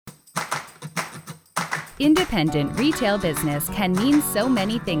Independent retail business can mean so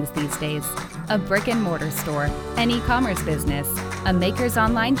many things these days. A brick and mortar store, an e-commerce business, a maker's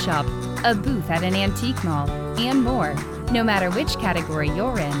online shop, a booth at an antique mall, and more. No matter which category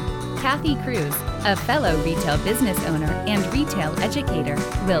you're in, Kathy Cruz, a fellow retail business owner and retail educator,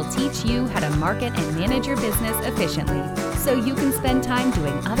 will teach you how to market and manage your business efficiently so you can spend time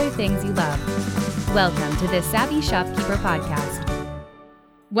doing other things you love. Welcome to the Savvy Shopkeeper Podcast.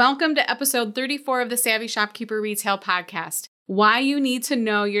 Welcome to episode 34 of the Savvy Shopkeeper Retail Podcast, why you need to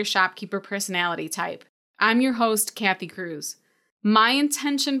know your shopkeeper personality type. I'm your host, Kathy Cruz. My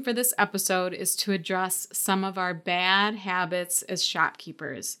intention for this episode is to address some of our bad habits as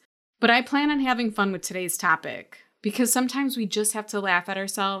shopkeepers. But I plan on having fun with today's topic because sometimes we just have to laugh at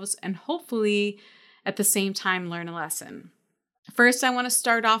ourselves and hopefully at the same time learn a lesson. First, I want to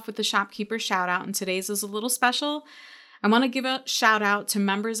start off with the shopkeeper shout out, and today's is a little special. I want to give a shout out to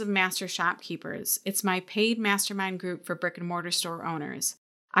members of Master Shopkeepers. It's my paid mastermind group for brick and mortar store owners.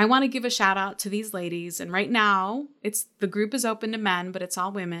 I want to give a shout out to these ladies, and right now the group is open to men, but it's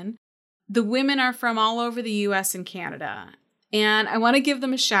all women. The women are from all over the US and Canada, and I want to give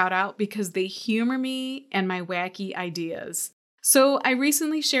them a shout out because they humor me and my wacky ideas. So I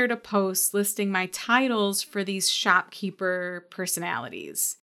recently shared a post listing my titles for these shopkeeper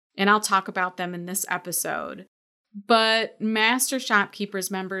personalities, and I'll talk about them in this episode. But Master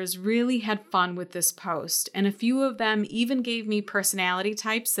Shopkeepers members really had fun with this post, and a few of them even gave me personality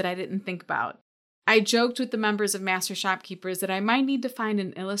types that I didn't think about. I joked with the members of Master Shopkeepers that I might need to find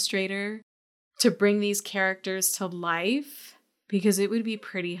an illustrator to bring these characters to life because it would be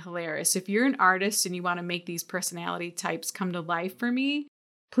pretty hilarious. If you're an artist and you want to make these personality types come to life for me,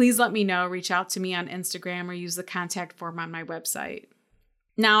 please let me know. Reach out to me on Instagram or use the contact form on my website.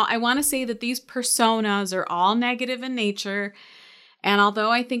 Now, I want to say that these personas are all negative in nature, and although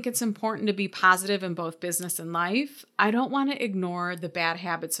I think it's important to be positive in both business and life, I don't want to ignore the bad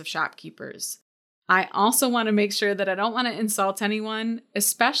habits of shopkeepers. I also want to make sure that I don't want to insult anyone,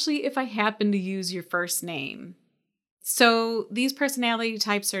 especially if I happen to use your first name. So these personality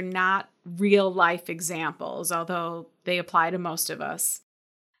types are not real life examples, although they apply to most of us.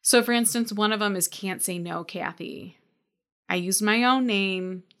 So for instance, one of them is Can't Say No, Kathy. I used my own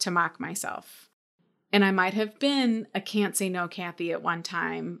name to mock myself. And I might have been a Can't Say No Kathy at one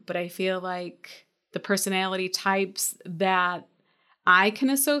time, but I feel like the personality types that I can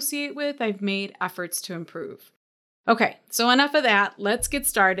associate with, I've made efforts to improve. Okay, so enough of that. Let's get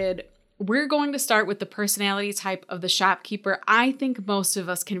started. We're going to start with the personality type of the shopkeeper I think most of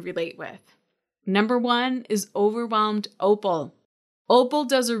us can relate with. Number 1 is overwhelmed Opal. Opal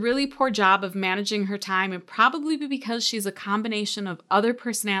does a really poor job of managing her time, and probably because she's a combination of other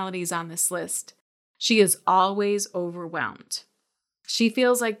personalities on this list. She is always overwhelmed. She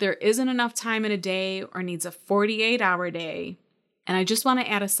feels like there isn't enough time in a day or needs a 48-hour day. And I just want to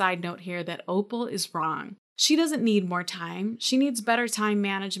add a side note here that Opal is wrong. She doesn't need more time. She needs better time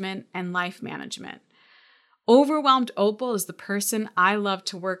management and life management. Overwhelmed Opal is the person I love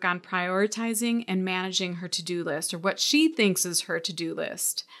to work on prioritizing and managing her to-do list, or what she thinks is her to-do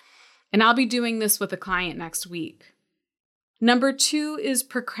list. And I'll be doing this with a client next week. Number 2 is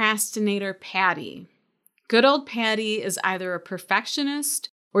procrastinator Patty. Good old Patty is either a perfectionist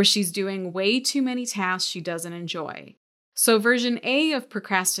or she's doing way too many tasks she doesn't enjoy. So version A of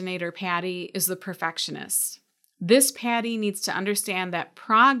procrastinator Patty is the perfectionist. This Patty needs to understand that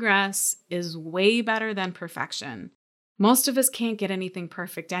progress is way better than perfection. Most of us can't get anything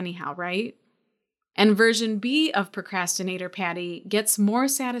perfect anyhow, right? And version B of procrastinator Patty gets more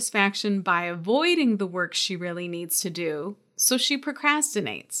satisfaction by avoiding the work she really needs to do, so she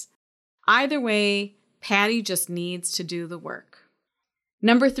procrastinates. Either way, Patty just needs to do the work.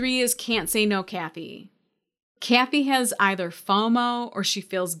 Number 3 is Can't Say No Kathy. Kathy has either FOMO or she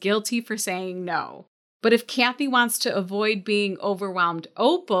feels guilty for saying no. But if Kathy wants to avoid being overwhelmed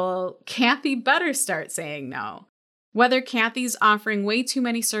Opal, Kathy better start saying no. Whether Kathy's offering way too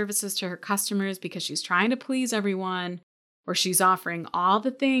many services to her customers because she's trying to please everyone, or she's offering all the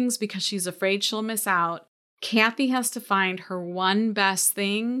things because she's afraid she'll miss out, Kathy has to find her one best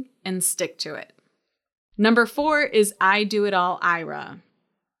thing and stick to it. Number 4 is I Do It All Ira.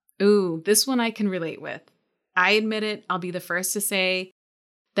 Ooh, this one I can relate with. I admit it, I'll be the first to say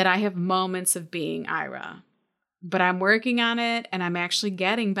that I have moments of being Ira, but I'm working on it and I'm actually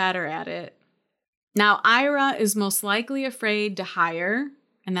getting better at it. Now, Ira is most likely afraid to hire,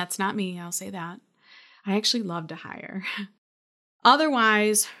 and that's not me, I'll say that. I actually love to hire.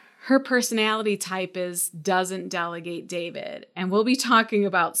 Otherwise, her personality type is doesn't delegate David, and we'll be talking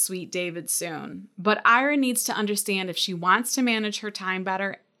about Sweet David soon. But Ira needs to understand if she wants to manage her time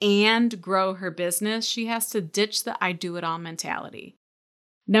better and grow her business, she has to ditch the I do it all mentality.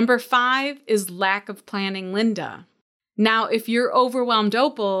 Number 5 is lack of planning Linda. Now, if you're overwhelmed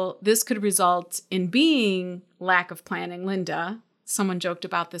Opal, this could result in being lack of planning Linda. Someone joked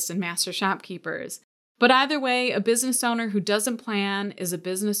about this in Master Shopkeepers. But either way, a business owner who doesn't plan is a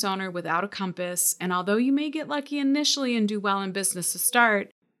business owner without a compass. And although you may get lucky initially and do well in business to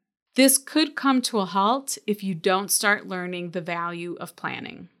start, this could come to a halt if you don't start learning the value of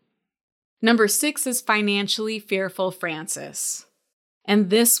planning. Number 6 is financially fearful Frances.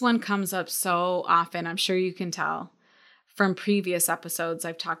 And this one comes up so often, I'm sure you can tell from previous episodes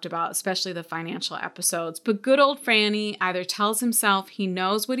I've talked about, especially the financial episodes. But good old Franny either tells himself he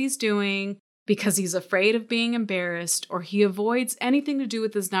knows what he's doing because he's afraid of being embarrassed, or he avoids anything to do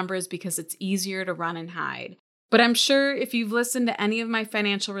with his numbers because it's easier to run and hide. But I'm sure if you've listened to any of my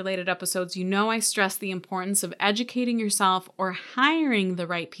financial related episodes, you know I stress the importance of educating yourself or hiring the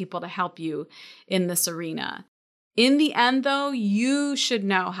right people to help you in this arena. In the end, though, you should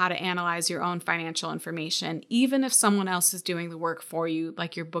know how to analyze your own financial information, even if someone else is doing the work for you,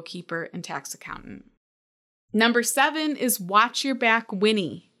 like your bookkeeper and tax accountant. Number 7 is watch your back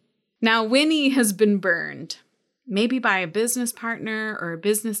Winnie. Now, Winnie has been burned, maybe by a business partner or a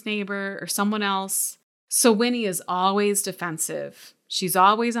business neighbor or someone else. So Winnie is always defensive. She's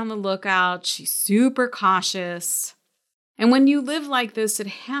always on the lookout. She's super cautious. And when you live like this, it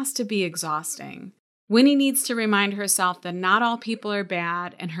has to be exhausting. Winnie needs to remind herself that not all people are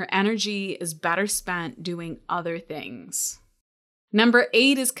bad and her energy is better spent doing other things. Number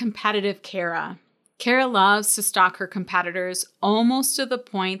 8 is competitive Kara. Kara loves to stalk her competitors almost to the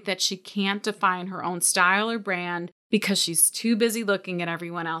point that she can't define her own style or brand because she's too busy looking at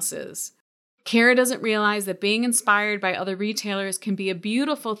everyone else's. Kara doesn't realize that being inspired by other retailers can be a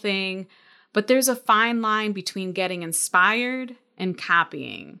beautiful thing, but there's a fine line between getting inspired and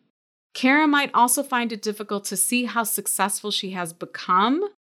copying. Kara might also find it difficult to see how successful she has become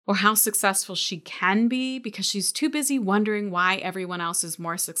or how successful she can be because she's too busy wondering why everyone else is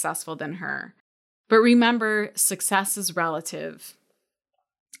more successful than her. But remember, success is relative.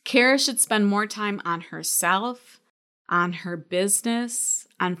 Kara should spend more time on herself, on her business,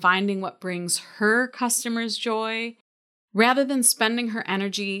 on finding what brings her customers joy, rather than spending her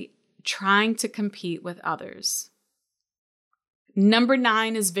energy trying to compete with others. Number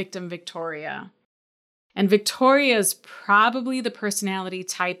 9 is victim Victoria. And Victoria is probably the personality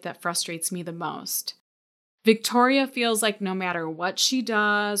type that frustrates me the most. Victoria feels like no matter what she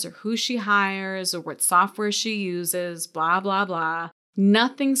does or who she hires or what software she uses, blah, blah, blah,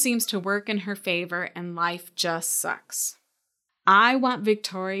 nothing seems to work in her favor and life just sucks. I want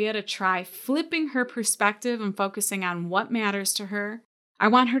Victoria to try flipping her perspective and focusing on what matters to her. I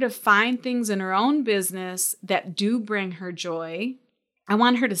want her to find things in her own business that do bring her joy. I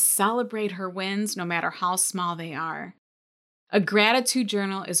want her to celebrate her wins no matter how small they are. A gratitude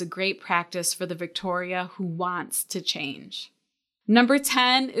journal is a great practice for the Victoria who wants to change. Number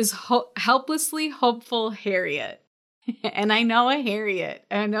 10 is helplessly hopeful Harriet. And I know a Harriet,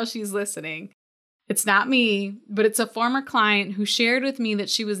 and I know she's listening. It's not me, but it's a former client who shared with me that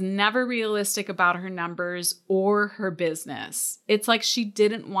she was never realistic about her numbers or her business. It's like she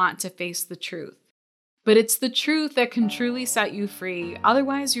didn't want to face the truth. But it's the truth that can truly set you free.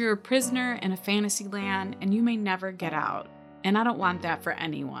 Otherwise, you're a prisoner in a fantasy land and you may never get out. And I don't want that for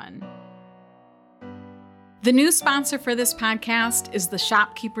anyone. The new sponsor for this podcast is the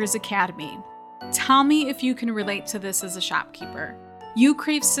Shopkeepers Academy. Tell me if you can relate to this as a shopkeeper. You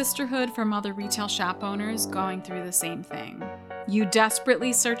crave sisterhood from other retail shop owners going through the same thing. You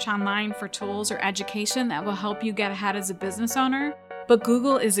desperately search online for tools or education that will help you get ahead as a business owner, but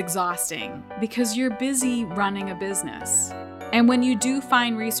Google is exhausting because you're busy running a business. And when you do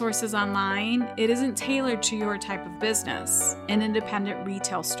find resources online, it isn't tailored to your type of business, an independent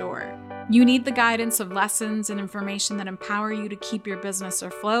retail store. You need the guidance of lessons and information that empower you to keep your business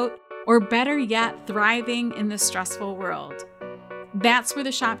afloat, or better yet, thriving in this stressful world. That's where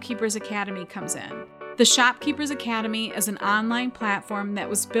the Shopkeepers Academy comes in. The Shopkeepers Academy is an online platform that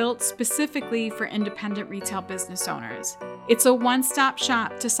was built specifically for independent retail business owners. It's a one-stop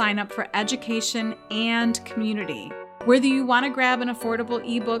shop to sign up for education and community. Whether you want to grab an affordable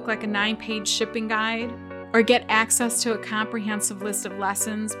ebook like a 9-page shipping guide, or get access to a comprehensive list of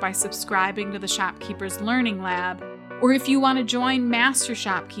lessons by subscribing to the Shopkeepers Learning Lab, or if you want to join Master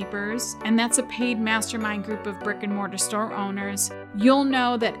Shopkeepers, and that's a paid mastermind group of brick-and-mortar store owners, you'll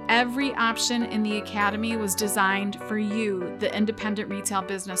know that every option in the Academy was designed for you, the independent retail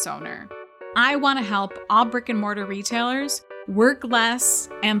business owner. I want to help all brick-and-mortar retailers work less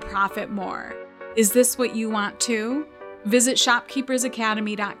and profit more. Is this what you want too? Visit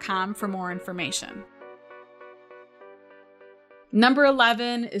shopkeepersacademy.com for more information. Number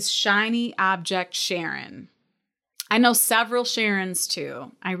 11 is Shiny Object Sharon. I know several Sharons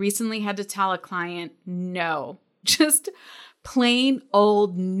too. I recently had to tell a client no, just plain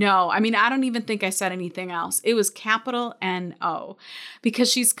old no. I mean, I don't even think I said anything else. It was capital N-O, because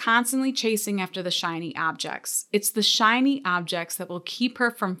she's constantly chasing after the shiny objects. It's the shiny objects that will keep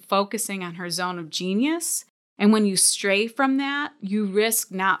her from focusing on her zone of genius. And when you stray from that, you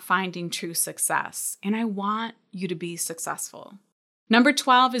risk not finding true success. And I want you to be successful. Number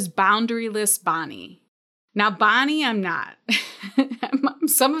 12 is Boundaryless Bonnie. Now, Bonnie, I'm not. I'm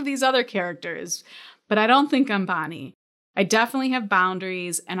some of these other characters, but I don't think I'm Bonnie. I definitely have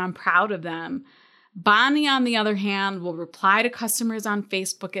boundaries, and I'm proud of them. Bonnie, on the other hand, will reply to customers on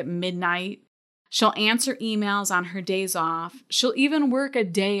Facebook at midnight. She'll answer emails on her days off. She'll even work a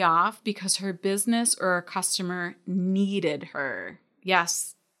day off because her business or a customer needed her.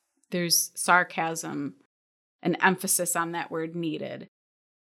 Yes, there's sarcasm and emphasis on that word needed.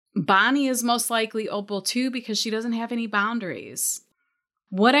 Bonnie is most likely opal too because she doesn't have any boundaries.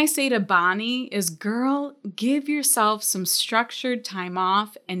 What I say to Bonnie is, girl, give yourself some structured time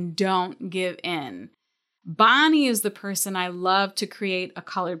off and don't give in. Bonnie is the person I love to create a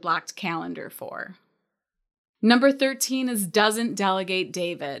color-blocked calendar for. Number 13 is Doesn't Delegate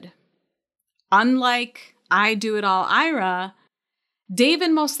David. Unlike I Do It All Ira,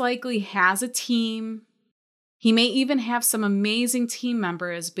 David most likely has a team. He may even have some amazing team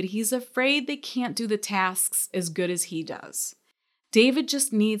members, but he's afraid they can't do the tasks as good as he does. David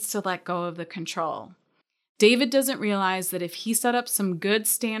just needs to let go of the control. David doesn't realize that if he set up some good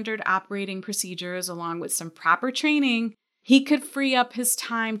standard operating procedures along with some proper training, he could free up his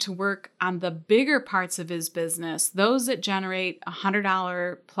time to work on the bigger parts of his business, those that generate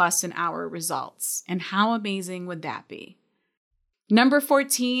 $100 plus an hour results. And how amazing would that be? Number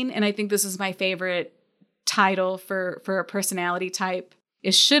 14, and I think this is my favorite title for a personality type,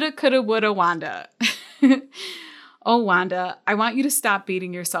 is Shoulda, Coulda, Woulda, Wanda. Oh, Wanda, I want you to stop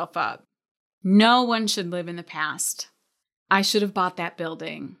beating yourself up. No one should live in the past. I should have bought that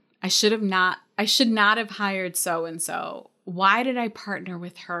building. I should not have hired so-and-so. Why did I partner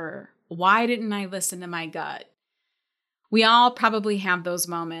with her? Why didn't I listen to my gut? We all probably have those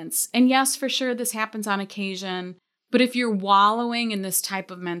moments. And yes, for sure, this happens on occasion. But if you're wallowing in this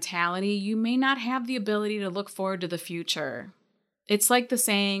type of mentality, you may not have the ability to look forward to the future. It's like the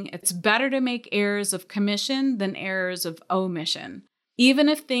saying, it's better to make errors of commission than errors of omission. Even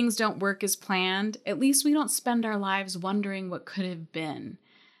if things don't work as planned, at least we don't spend our lives wondering what could have been.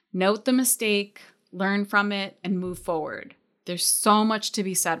 Note the mistake, learn from it, and move forward. There's so much to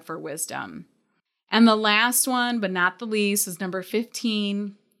be said for wisdom. And the last one, but not the least, is number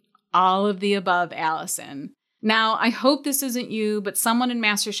 15, all of the above, Allison. Now, I hope this isn't you, but someone in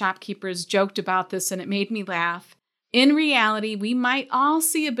Master Shopkeepers joked about this and it made me laugh. In reality, we might all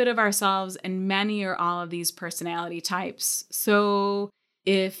see a bit of ourselves in many or all of these personality types. So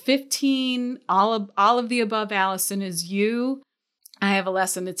if 15, all of the above, Allison, is you, I have a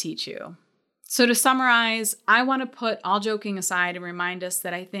lesson to teach you. So to summarize, I want to put all joking aside and remind us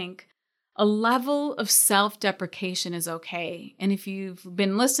that I think a level of self-deprecation is okay. And if you've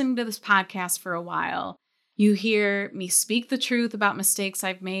been listening to this podcast for a while, you hear me speak the truth about mistakes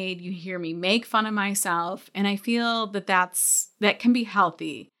I've made. You hear me make fun of myself. And I feel that can be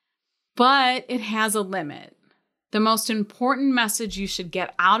healthy, but it has a limit. The most important message you should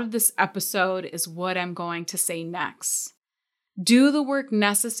get out of this episode is what I'm going to say next. Do the work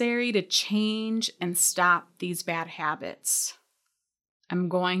necessary to change and stop these bad habits. I'm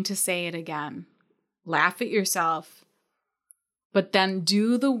going to say it again. Laugh at yourself. But then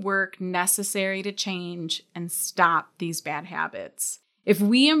do the work necessary to change and stop these bad habits. If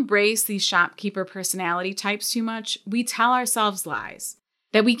we embrace these shopkeeper personality types too much, we tell ourselves lies.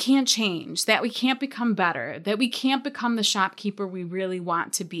 That we can't change, that we can't become better, that we can't become the shopkeeper we really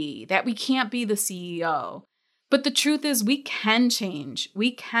want to be, that we can't be the CEO. But the truth is we can change,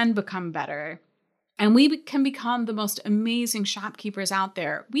 we can become better, and we can become the most amazing shopkeepers out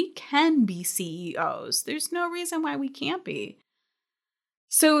there. We can be CEOs. There's no reason why we can't be.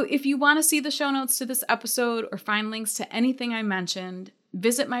 So if you want to see the show notes to this episode or find links to anything I mentioned,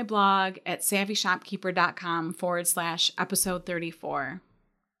 visit my blog at savvyshopkeeper.com/episode 34.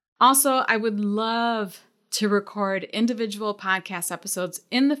 Also, I would love to record individual podcast episodes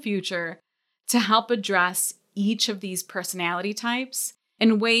in the future to help address each of these personality types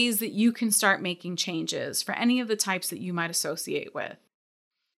in ways that you can start making changes for any of the types that you might associate with.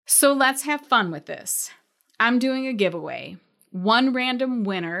 So let's have fun with this. I'm doing a giveaway. One random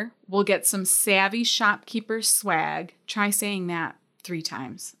winner will get some Savvy Shopkeeper swag. Try saying that 3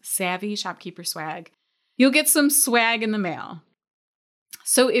 times. Savvy Shopkeeper swag. You'll get some swag in the mail.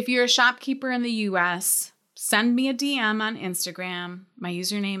 So if you're a shopkeeper in the US, send me a DM on Instagram. My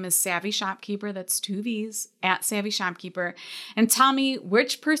username is Savvy Shopkeeper. That's 2 V's, at Savvy Shopkeeper. And tell me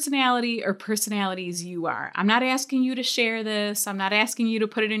which personality or personalities you are. I'm not asking you to share this. I'm not asking you to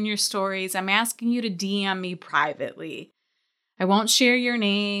put it in your stories. I'm asking you to DM me privately. I won't share your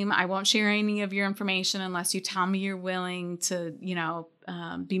name. I won't share any of your information unless you tell me you're willing to,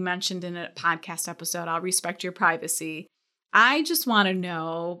 be mentioned in a podcast episode. I'll respect your privacy. I just want to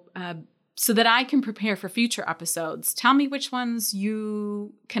know so that I can prepare for future episodes. Tell me which ones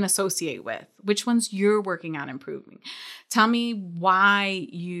you can associate with, which ones you're working on improving. Tell me why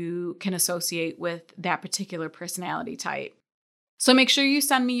you can associate with that particular personality type. So make sure you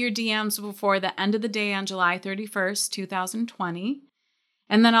send me your DMs before the end of the day on July 31st, 2020.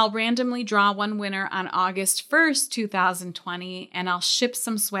 And then I'll randomly draw one winner on August 1st, 2020, and I'll ship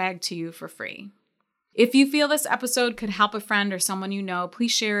some swag to you for free. If you feel this episode could help a friend or someone you know,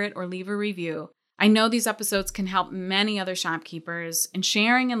 please share it or leave a review. I know these episodes can help many other shopkeepers, and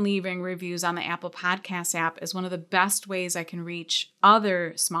sharing and leaving reviews on the Apple Podcast app is one of the best ways I can reach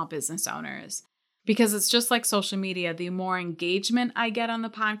other small business owners. Because it's just like social media, the more engagement I get on the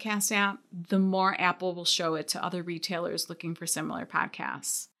podcast app, the more Apple will show it to other retailers looking for similar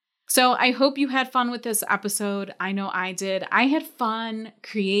podcasts. So I hope you had fun with this episode. I know I did. I had fun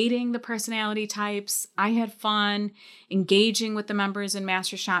creating the personality types. I had fun engaging with the members and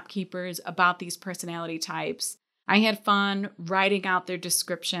master shopkeepers about these personality types. I had fun writing out their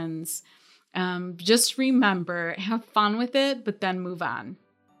descriptions. Just remember, have fun with it, but then move on.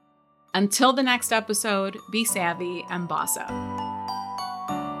 Until the next episode, be savvy and boss up.